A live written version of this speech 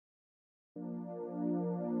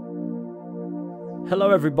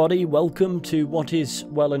Hello everybody, welcome to what is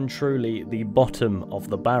well and truly the bottom of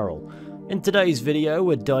the barrel. In today's video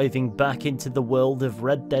we're diving back into the world of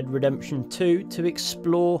Red Dead Redemption 2 to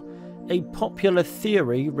explore a popular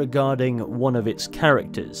theory regarding one of its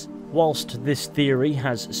characters. Whilst this theory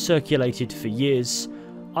has circulated for years,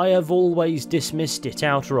 I have always dismissed it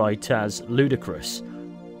outright as ludicrous.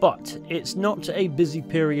 But it's not a busy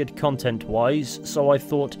period content-wise, so I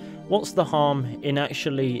thought, what's the harm in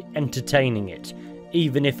actually entertaining it,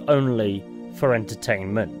 even if only for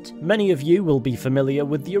entertainment? Many of you will be familiar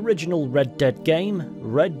with the original Red Dead game,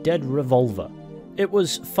 Red Dead Revolver. It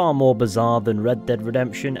was far more bizarre than Red Dead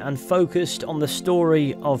Redemption and focused on the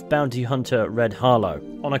story of bounty hunter Red Harlow,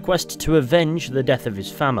 on a quest to avenge the death of his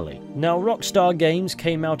family. Now, Rockstar Games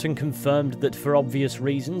came out and confirmed that for obvious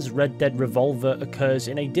reasons, Red Dead Revolver occurs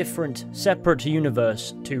in a different, separate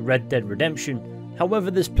universe to Red Dead Redemption.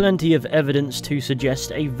 However, there's plenty of evidence to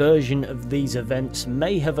suggest a version of these events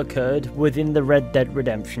may have occurred within the Red Dead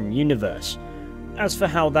Redemption universe. As for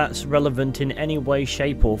how that's relevant in any way,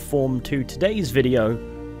 shape or form to today's video,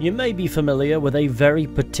 you may be familiar with a very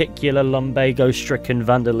particular lumbago-stricken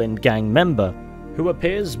Vandalin gang member, who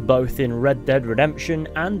appears both in Red Dead Redemption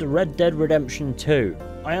and Red Dead Redemption 2.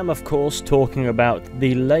 I am of course talking about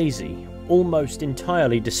the lazy, almost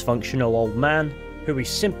entirely dysfunctional old man who we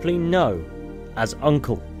simply know as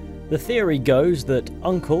Uncle. The theory goes that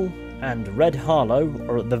Uncle and Red Harlow,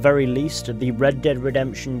 or at the very least the Red Dead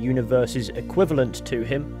Redemption universe's equivalent to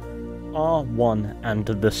him, are one and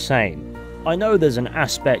the same. I know there's an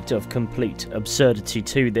aspect of complete absurdity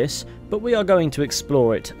to this, but we are going to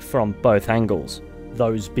explore it from both angles.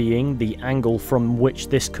 Those being the angle from which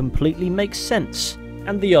this completely makes sense,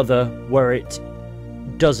 and the other where it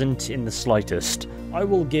doesn't in the slightest. I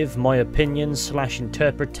will give my opinions /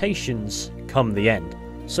 interpretations come the end.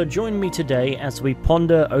 So join me today as we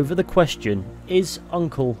ponder over the question, is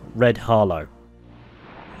Uncle Red Harlow?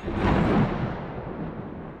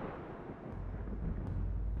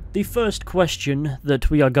 The first question that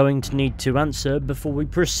we are going to need to answer before we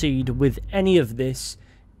proceed with any of this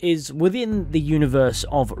is, within the universe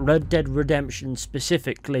of Red Dead Redemption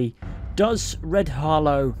specifically, does Red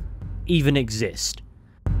Harlow even exist?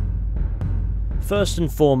 First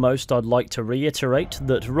and foremost, I'd like to reiterate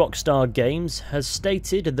that Rockstar Games has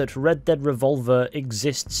stated that Red Dead Revolver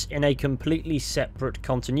exists in a completely separate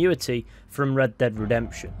continuity from Red Dead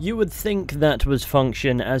Redemption. You would think that would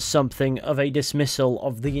function as something of a dismissal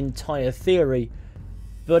of the entire theory,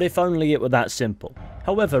 but if only it were that simple.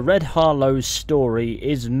 However, Red Harlow's story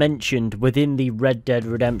is mentioned within the Red Dead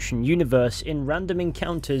Redemption universe in random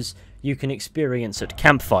encounters you can experience at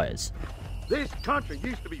campfires. This country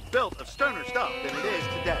used to be built of sterner stuff than it is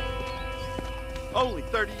today. Only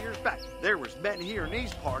 30 years back, there was men here in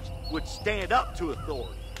these parts would stand up to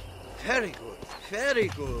authority. Very good, very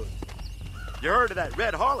good. You heard of that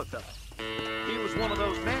Red Harlow fella? He was one of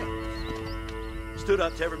those men. Stood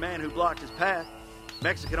up to every man who blocked his path,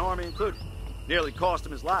 Mexican army included. Nearly cost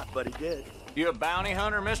him his life, but he did. You a bounty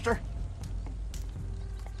hunter, mister?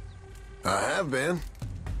 I have been.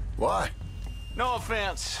 Why? No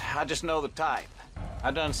offense, I just know the type.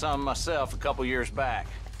 I done some myself a couple years back.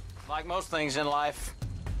 Like most things in life,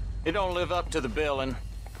 it don't live up to the billing.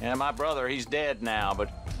 And my brother, he's dead now, but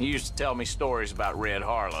he used to tell me stories about Red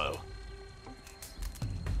Harlow.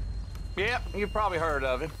 Yep, you've probably heard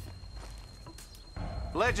of him.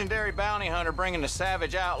 Legendary bounty hunter bringing the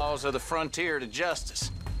savage outlaws of the frontier to justice.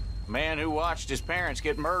 A man who watched his parents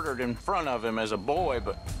get murdered in front of him as a boy,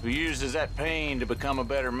 but who uses that pain to become a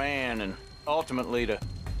better man and ultimately to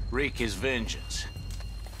wreak his vengeance.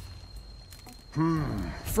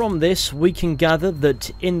 From this, we can gather that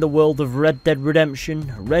in the world of Red Dead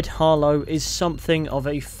Redemption, Red Harlow is something of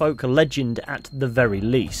a folk legend at the very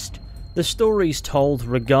least. The stories told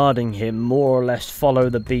regarding him more or less follow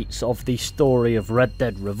the beats of the story of Red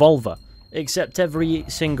Dead Revolver, except every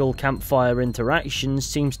single campfire interaction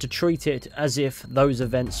seems to treat it as if those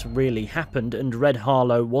events really happened and Red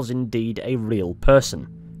Harlow was indeed a real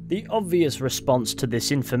person. The obvious response to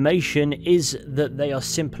this information is that they are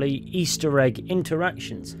simply Easter egg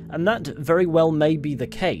interactions, and that very well may be the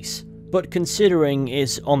case, but considering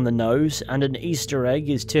it's on the nose and an Easter egg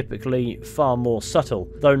is typically far more subtle,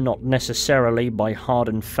 though not necessarily by hard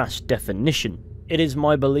and fast definition, it is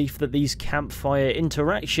my belief that these campfire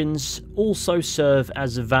interactions also serve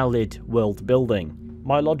as valid world building.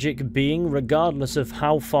 My logic being, regardless of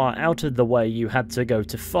how far out of the way you had to go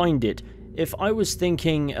to find it, if I was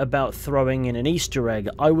thinking about throwing in an Easter egg,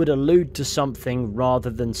 I would allude to something rather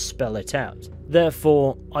than spell it out.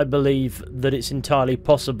 Therefore, I believe that it's entirely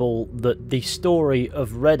possible that the story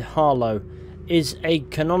of Red Harlow is a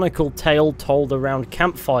canonical tale told around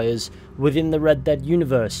campfires within the Red Dead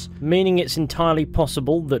universe, meaning it's entirely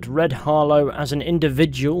possible that Red Harlow as an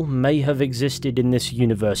individual may have existed in this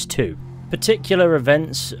universe too. Particular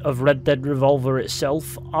events of Red Dead Revolver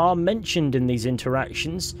itself are mentioned in these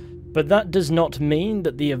interactions, but that does not mean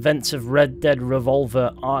that the events of Red Dead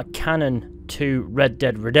Revolver are canon to Red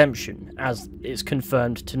Dead Redemption, as it's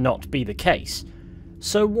confirmed to not be the case.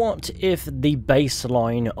 So what if the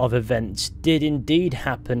baseline of events did indeed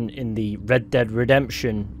happen in the Red Dead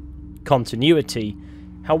Redemption continuity?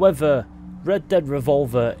 However, Red Dead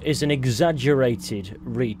Revolver is an exaggerated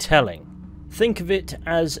retelling. Think of it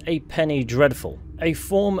as a penny dreadful, a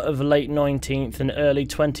form of late 19th and early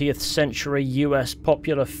 20th century US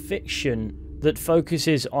popular fiction that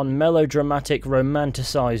focuses on melodramatic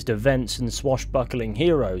romanticized events and swashbuckling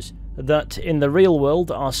heroes that in the real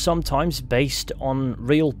world are sometimes based on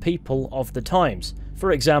real people of the times.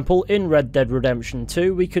 For example, in Red Dead Redemption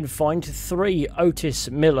 2 we can find 3 Otis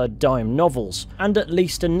Miller dime novels, and at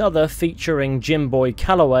least another featuring Jim Boy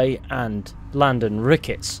Calloway and Landon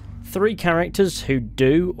Ricketts. 3 characters who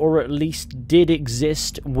do, or at least did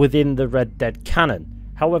exist within the Red Dead canon.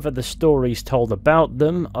 However, the stories told about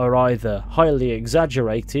them are either highly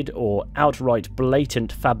exaggerated or outright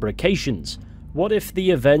blatant fabrications. What if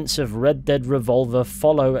the events of Red Dead Revolver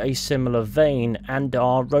follow a similar vein and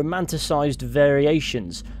are romanticized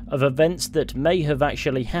variations of events that may have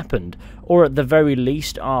actually happened, or at the very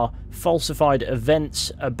least are falsified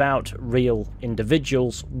events about real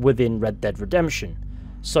individuals within Red Dead Redemption?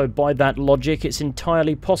 So by that logic, it's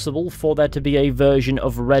entirely possible for there to be a version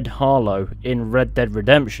of Red Harlow in Red Dead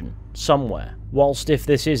Redemption, somewhere. Whilst if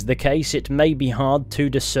this is the case, it may be hard to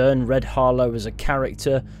discern Red Harlow as a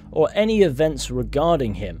character or any events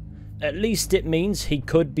regarding him. At least it means he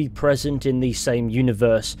could be present in the same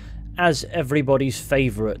universe as everybody's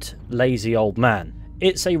favourite lazy old man.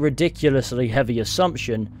 It's a ridiculously heavy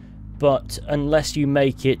assumption, but unless you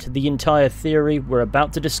make it, the entire theory we're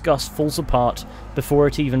about to discuss falls apart before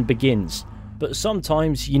it even begins. But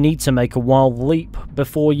sometimes you need to make a wild leap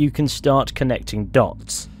before you can start connecting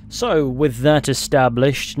dots. So with that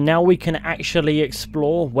established, now we can actually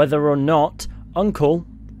explore whether or not Uncle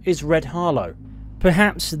is Red Harlow.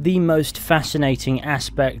 Perhaps the most fascinating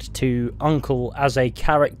aspect to Uncle as a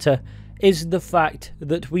character is the fact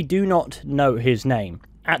that we do not know his name.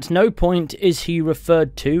 At no point is he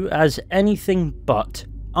referred to as anything but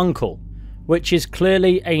Uncle, which is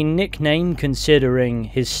clearly a nickname considering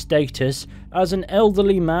his status as an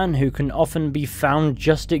elderly man who can often be found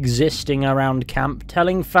just existing around camp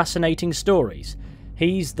telling fascinating stories.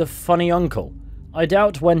 He's the funny uncle. I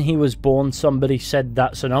doubt when he was born somebody said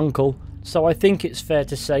that's an uncle, so I think it's fair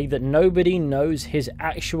to say that nobody knows his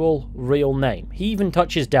actual real name. He even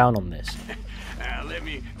touches down on this. Now let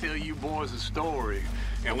me tell you boys a story.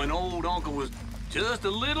 And when old Uncle was just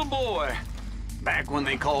a little boy, back when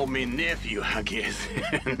they called me nephew, I guess,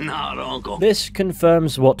 not Uncle. This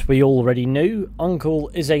confirms what we already knew.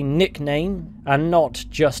 Uncle is a nickname and not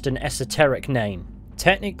just an esoteric name.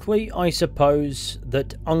 Technically, I suppose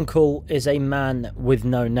that Uncle is a man with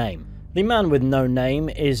no name. The man with no name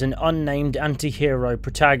is an unnamed anti-hero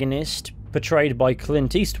protagonist portrayed by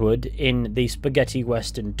Clint Eastwood in the spaghetti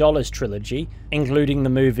western Dollars trilogy, including the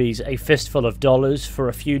movies A Fistful of Dollars, For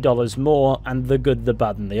a Few Dollars More, and The Good, the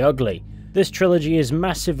Bad and the Ugly. This trilogy is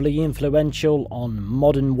massively influential on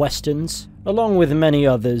modern westerns, along with many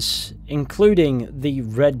others, including the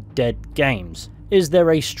Red Dead games. Is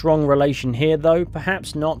there a strong relation here though?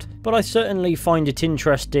 Perhaps not, but I certainly find it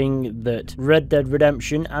interesting that Red Dead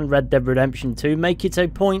Redemption and Red Dead Redemption 2 make it a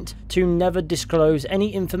point to never disclose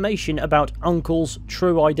any information about Uncle's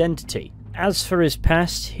true identity. As for his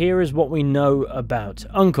past, here is what we know about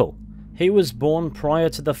Uncle. He was born prior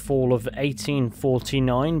to the fall of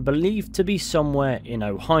 1849, believed to be somewhere in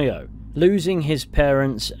Ohio, losing his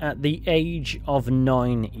parents at the age of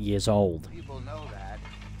 9 years old.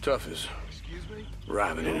 Toughest.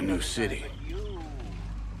 Arriving in a new city.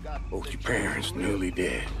 Both your parents newly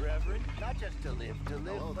dead.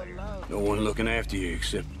 No one looking after you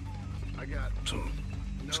except some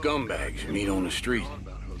scumbags you meet on the street.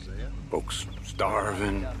 Folks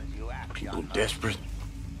starving, people desperate.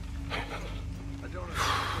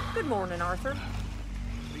 Good morning, Arthur.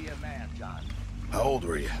 How old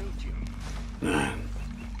were you? 9.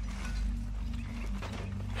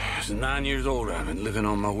 Since 9 years old, I've been living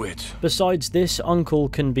on my wits. Besides this, Uncle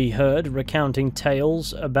can be heard recounting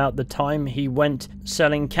tales about the time he went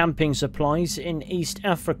selling camping supplies in East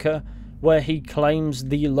Africa, where he claims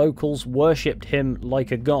the locals worshipped him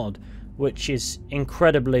like a god, which is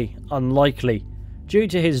incredibly unlikely Due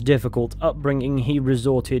to his difficult upbringing, he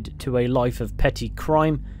resorted to a life of petty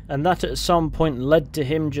crime, and that at some point led to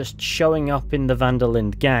him just showing up in the Van der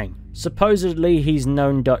Linde gang. Supposedly he's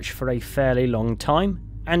known Dutch for a fairly long time,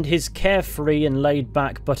 and his carefree and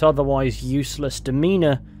laid-back but otherwise useless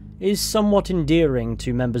demeanour is somewhat endearing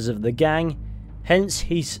to members of the gang, hence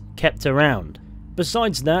he's kept around.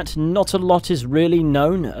 Besides that, not a lot is really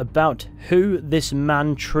known about who this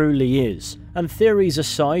man truly is, and theories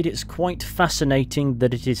aside, it's quite fascinating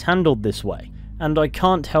that it is handled this way, and I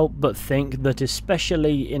can't help but think that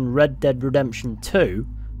especially in Red Dead Redemption 2,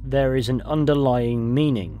 there is an underlying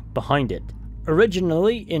meaning behind it.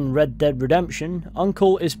 Originally, in Red Dead Redemption,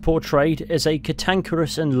 Uncle is portrayed as a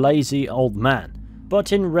cantankerous and lazy old man,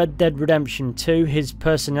 but in Red Dead Redemption 2 his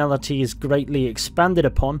personality is greatly expanded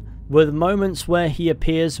upon, with moments where he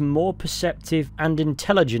appears more perceptive and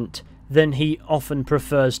intelligent than he often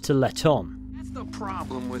prefers to let on. That's the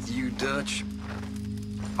problem with you, Dutch.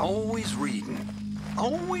 Always reading.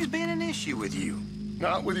 Always been an issue with you.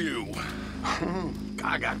 Not with you.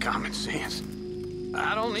 I got common sense.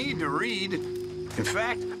 I don't need to read. In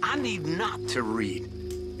fact, I need not to read.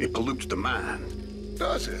 It pollutes the mind.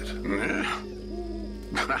 Does it? Yeah.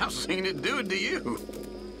 I've seen it do it to you.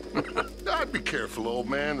 I'd be careful, old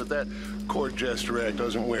man, that court jester act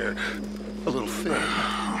doesn't wear a little thin.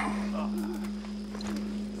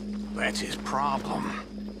 That's his problem,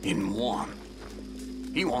 in one.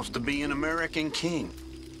 He wants to be an American king,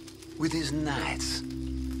 with his knights.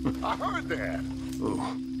 I heard that. Ooh.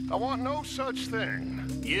 I want no such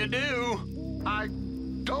thing. You do? I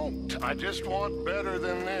don't. I just want better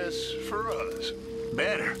than this for us.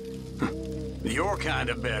 Better? Your kind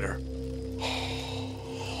of better.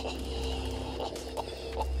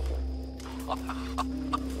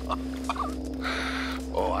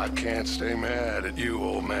 Oh, I can't stay mad at you,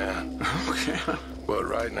 old man. Okay. But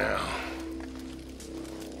right now,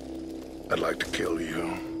 I'd like to kill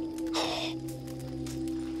you.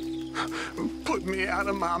 Put me out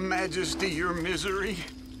of my majesty, your misery.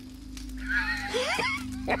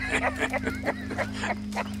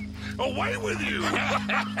 Away with you!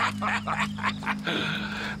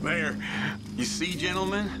 There. You see,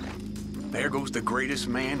 gentlemen? There goes the greatest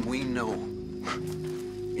man we know.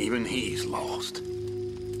 Even he's lost.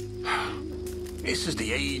 This is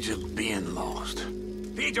the age of being lost.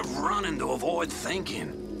 The age of running to avoid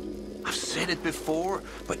thinking. I've said it before,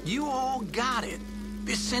 but you all got it.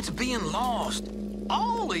 This sense of being lost.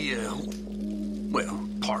 All of you. Well,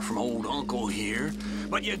 apart from old Uncle here,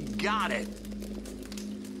 but you got it.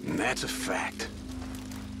 And that's a fact.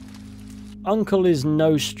 Uncle is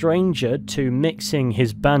no stranger to mixing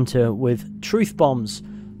his banter with truth bombs.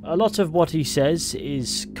 A lot of what he says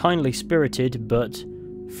is kindly spirited but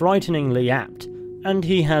frighteningly apt, and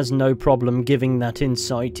he has no problem giving that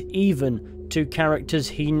insight even to characters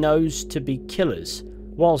he knows to be killers.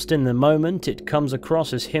 Whilst in the moment it comes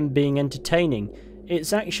across as him being entertaining,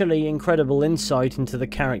 it's actually incredible insight into the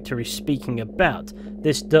character he's speaking about,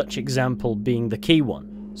 this Dutch example being the key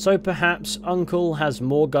one. So perhaps Uncle has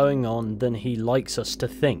more going on than he likes us to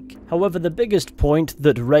think. However, the biggest point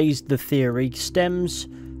that raised the theory stems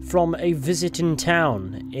from a visit in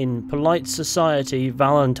town in polite society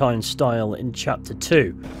Valentine style in chapter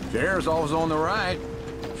 2. Sheriff's always on the right.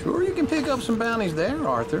 Sure you can pick up some bounties there,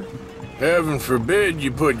 Arthur. Heaven forbid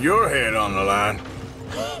you put your head on the line.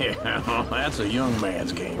 Yeah, well, that's a young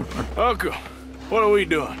man's game. Uncle, what are we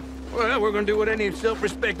doing? Well, we're gonna do what any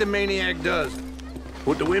self-respecting maniac does.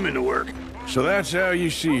 Put the women to work. So that's how you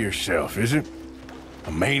see yourself, is it?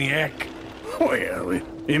 A maniac? Well,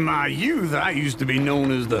 in my youth, I used to be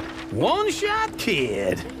known as the one-shot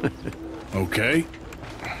kid. Okay.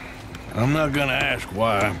 I'm not gonna ask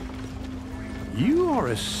why. You are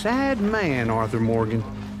a sad man, Arthur Morgan.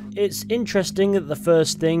 It's interesting that the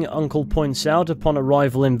first thing Uncle points out upon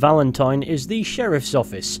arrival in Valentine is the sheriff's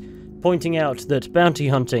office, pointing out that bounty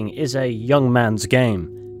hunting is a young man's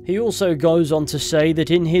game. He also goes on to say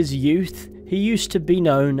that in his youth, he used to be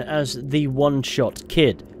known as the one-shot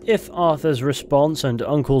kid. If Arthur's response and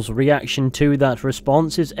Uncle's reaction to that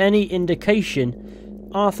response is any indication,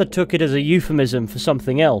 Arthur took it as a euphemism for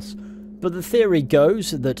something else. But the theory goes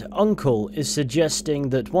that Uncle is suggesting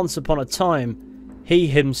that once upon a time, he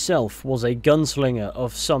himself was a gunslinger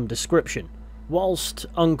of some description. Whilst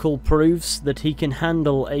Uncle proves that he can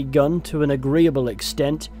handle a gun to an agreeable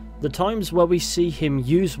extent, the times where we see him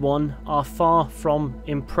use one are far from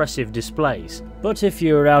impressive displays. But if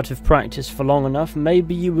you're out of practice for long enough,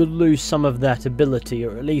 maybe you will lose some of that ability,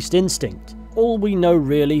 or at least instinct. All we know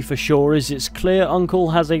really for sure is it's clear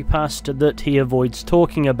Uncle has a past that he avoids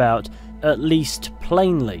talking about, at least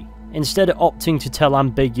plainly. instead opting to tell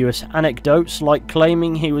ambiguous anecdotes like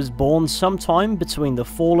claiming he was born sometime between the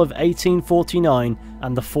fall of 1849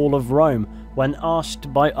 and the fall of Rome when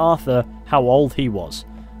asked by Arthur how old he was.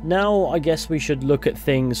 Now I guess we should look at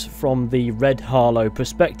things from the Red Harlow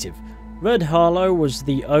perspective. Red Harlow was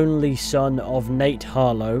the only son of Nate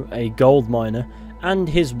Harlow, a gold miner, and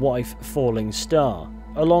his wife Falling Star.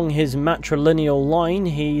 Along his matrilineal line,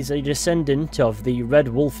 he's a descendant of the Red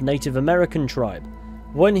Wolf Native American tribe.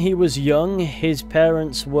 When he was young, his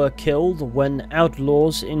parents were killed when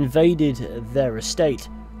outlaws invaded their estate.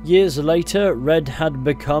 Years later, Red had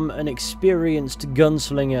become an experienced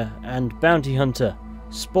gunslinger and bounty hunter,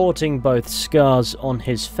 sporting both scars on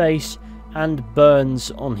his face and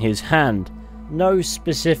burns on his hand. No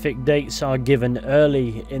specific dates are given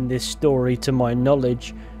early in this story to my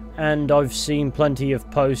knowledge, and I've seen plenty of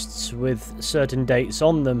posts with certain dates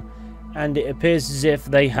on them, and it appears as if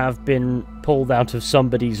they have been pulled out of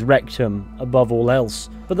somebody's rectum above all else.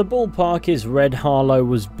 But the ballpark is Red Harlow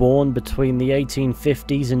was born between the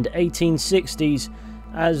 1850s and 1860s,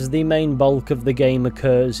 as the main bulk of the game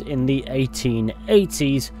occurs in the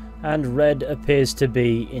 1880s, and Red appears to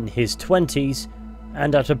be in his 20s,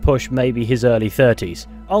 and at a push maybe his early 30s.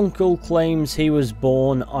 Uncle claims he was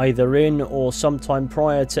born either in or sometime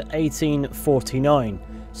prior to 1849,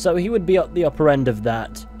 so he would be at the upper end of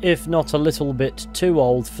that, if not a little bit too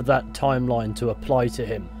old for that timeline to apply to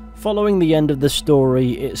him. Following the end of the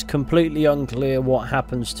story, it's completely unclear what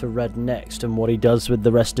happens to Red next and what he does with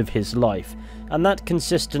the rest of his life, and that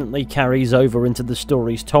consistently carries over into the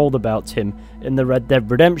stories told about him in the Red Dead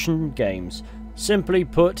Redemption games. Simply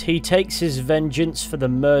put, he takes his vengeance for the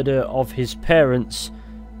murder of his parents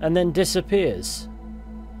and then disappears.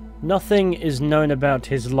 Nothing is known about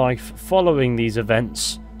his life following these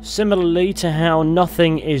events, similarly to how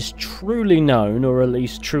nothing is truly known, or at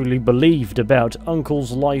least truly believed, about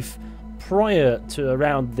Uncle's life prior to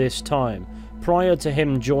around this time, prior to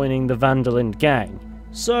him joining the Vandalin gang.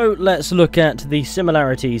 So let's look at the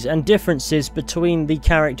similarities and differences between the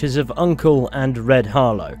characters of Uncle and Red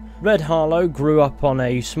Harlow. Red Harlow grew up on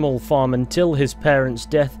a small farm until his parents'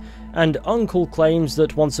 death, and Uncle claims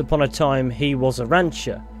that once upon a time he was a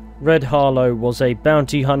rancher. Red Harlow was a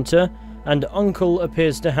bounty hunter, and Uncle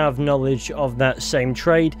appears to have knowledge of that same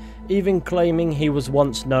trade, even claiming he was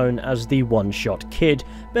once known as the One-Shot Kid,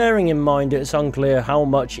 bearing in mind it's unclear how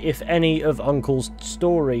much, if any, of Uncle's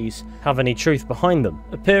stories have any truth behind them.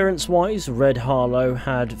 Appearance-wise, Red Harlow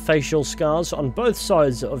had facial scars on both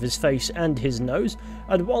sides of his face and his nose,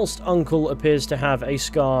 and whilst Uncle appears to have a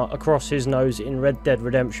scar across his nose in Red Dead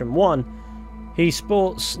Redemption 1, he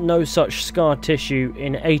sports no such scar tissue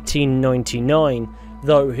in 1899,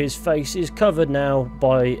 though his face is covered now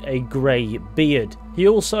by a grey beard. He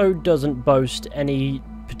also doesn't boast any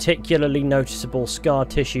particularly noticeable scar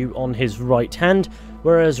tissue on his right hand,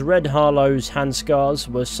 whereas Red Harlow's hand scars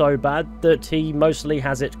were so bad that he mostly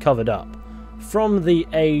has it covered up. From the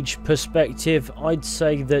age perspective, I'd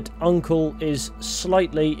say that Uncle is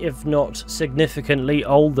slightly, if not significantly,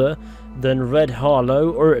 older than Red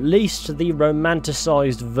Harlow, or at least the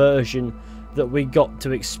romanticised version that we got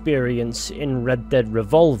to experience in Red Dead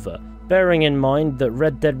Revolver, bearing in mind that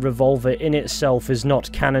Red Dead Revolver in itself is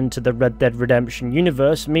not canon to the Red Dead Redemption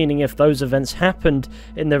universe, meaning if those events happened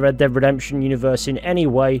in the Red Dead Redemption universe in any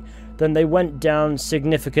way, then they went down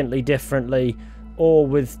significantly differently, or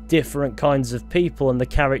with different kinds of people, and the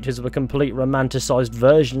characters were complete romanticised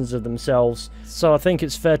versions of themselves. So I think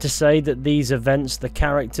it's fair to say that these events, the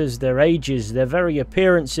characters, their ages, their very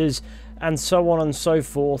appearances, and so on and so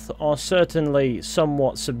forth, are certainly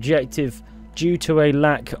somewhat subjective due to a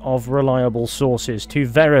lack of reliable sources to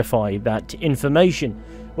verify that information.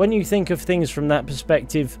 When you think of things from that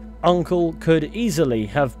perspective, Uncle could easily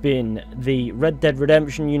have been the Red Dead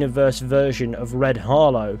Redemption universe version of Red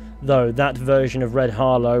Harlow, though that version of Red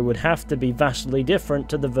Harlow would have to be vastly different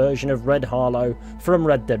to the version of Red Harlow from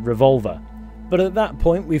Red Dead Revolver. But at that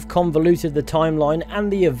point, we've convoluted the timeline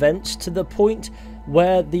and the events to the point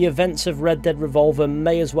where the events of Red Dead Revolver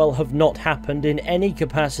may as well have not happened in any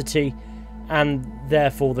capacity, and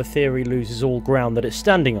therefore the theory loses all ground that it's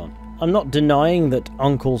standing on. I'm not denying that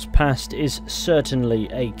Uncle's past is certainly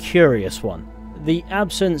a curious one. The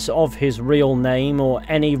absence of his real name or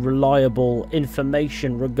any reliable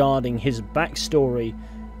information regarding his backstory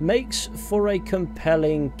makes for a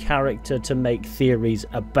compelling character to make theories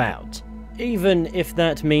about, even if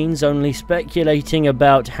that means only speculating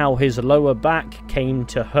about how his lower back came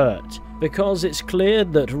to hurt, because it's clear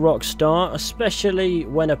that Rockstar, especially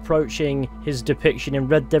when approaching his depiction in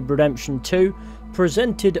Red Dead Redemption 2,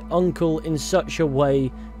 presented Uncle in such a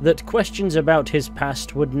way that questions about his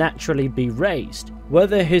past would naturally be raised.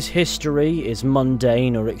 Whether his history is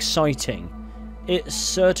mundane or exciting, it's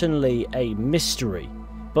certainly a mystery.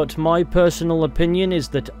 But my personal opinion is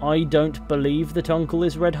that I don't believe that Uncle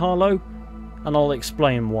is Red Harlow, and I'll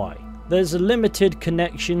explain why. There's limited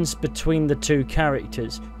connections between the two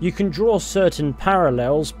characters. You can draw certain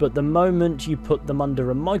parallels, but the moment you put them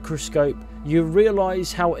under a microscope, you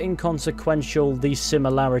realise how inconsequential these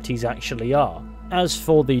similarities actually are. As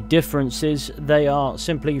for the differences, they are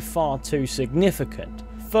simply far too significant.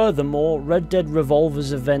 Furthermore, Red Dead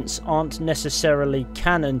Revolver's events aren't necessarily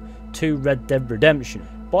canon to Red Dead Redemption.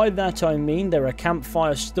 By that I mean there are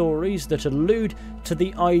campfire stories that allude to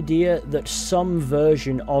the idea that some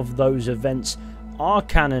version of those events are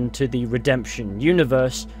canon to the Redemption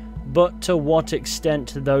universe, but to what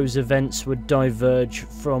extent those events would diverge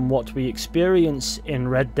from what we experience in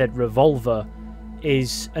Red Dead Revolver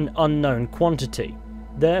is an unknown quantity.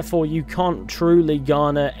 Therefore, you can't truly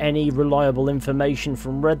garner any reliable information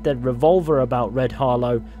from Red Dead Revolver about Red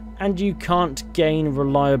Harlow, and you can't gain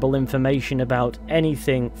reliable information about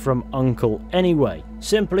anything from Uncle anyway.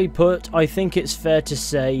 Simply put, I think it's fair to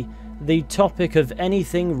say the topic of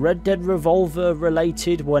anything Red Dead Revolver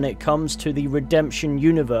related when it comes to the Redemption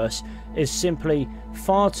universe is simply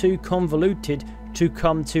far too convoluted to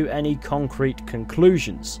come to any concrete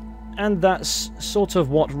conclusions. And that's sort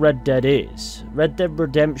of what Red Dead is. Red Dead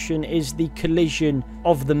Redemption is the collision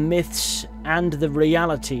of the myths and the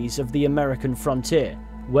realities of the American frontier.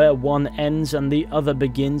 Where one ends and the other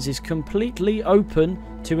begins is completely open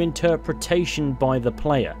to interpretation by the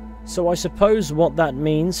player. So I suppose what that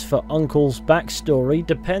means for Uncle's backstory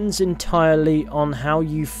depends entirely on how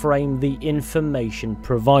you frame the information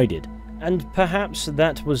provided. And perhaps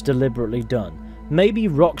that was deliberately done. Maybe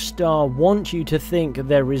Rockstar want you to think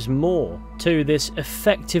there is more to this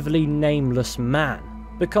effectively nameless man.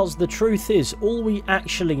 Because the truth is, all we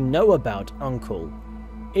actually know about Uncle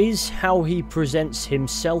is how he presents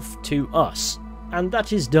himself to us, and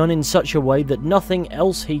that is done in such a way that nothing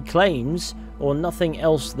else he claims or nothing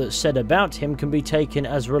else that's said about him can be taken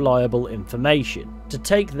as reliable information. To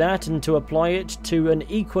take that and to apply it to an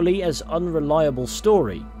equally as unreliable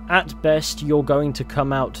story, at best you're going to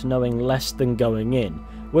come out knowing less than going in,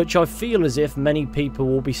 which I feel as if many people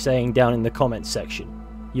will be saying down in the comments section.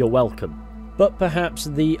 You're welcome. But perhaps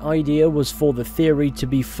the idea was for the theory to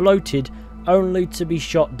be floated only to be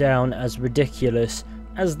shot down as ridiculous,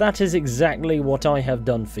 as that is exactly what I have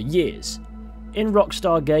done for years. In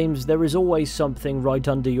Rockstar games, there is always something right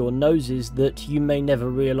under your noses that you may never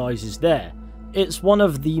realise is there. It's one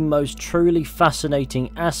of the most truly fascinating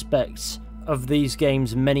aspects of these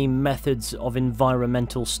games' many methods of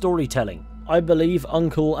environmental storytelling. I believe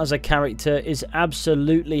Uncle as a character is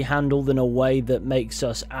absolutely handled in a way that makes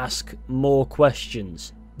us ask more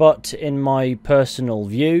questions. But in my personal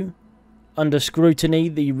view, under scrutiny,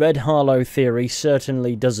 the Red Harlow theory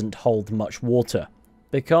certainly doesn't hold much water,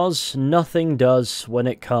 because nothing does when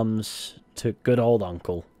it comes to good old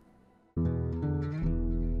Uncle.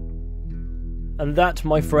 And that,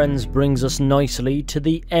 my friends, brings us nicely to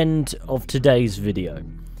the end of today's video.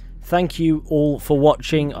 Thank you all for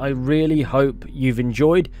watching. I really hope you've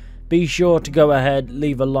enjoyed. Be sure to go ahead,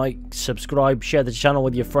 leave a like, subscribe, share the channel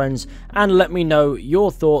with your friends, and let me know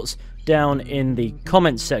your thoughts down in the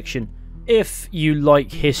comments section. If you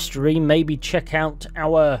like history, maybe check out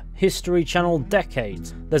our history channel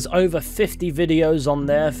Decades. There's over 50 videos on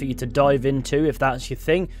there for you to dive into if that's your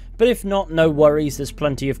thing, but if not, no worries, there's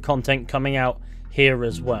plenty of content coming out here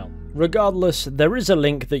as well. Regardless, there is a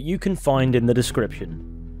link that you can find in the description.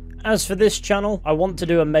 As for this channel, I want to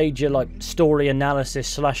do a major story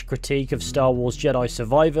analysis / critique of Star Wars Jedi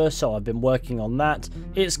Survivor, so I've been working on that.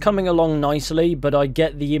 It's coming along nicely, but I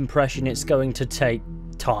get the impression it's going to take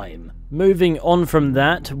time. Moving on from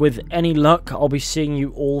that, with any luck, I'll be seeing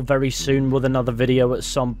you all very soon with another video at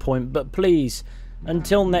some point, but please,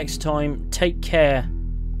 until next time, take care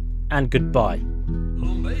and goodbye.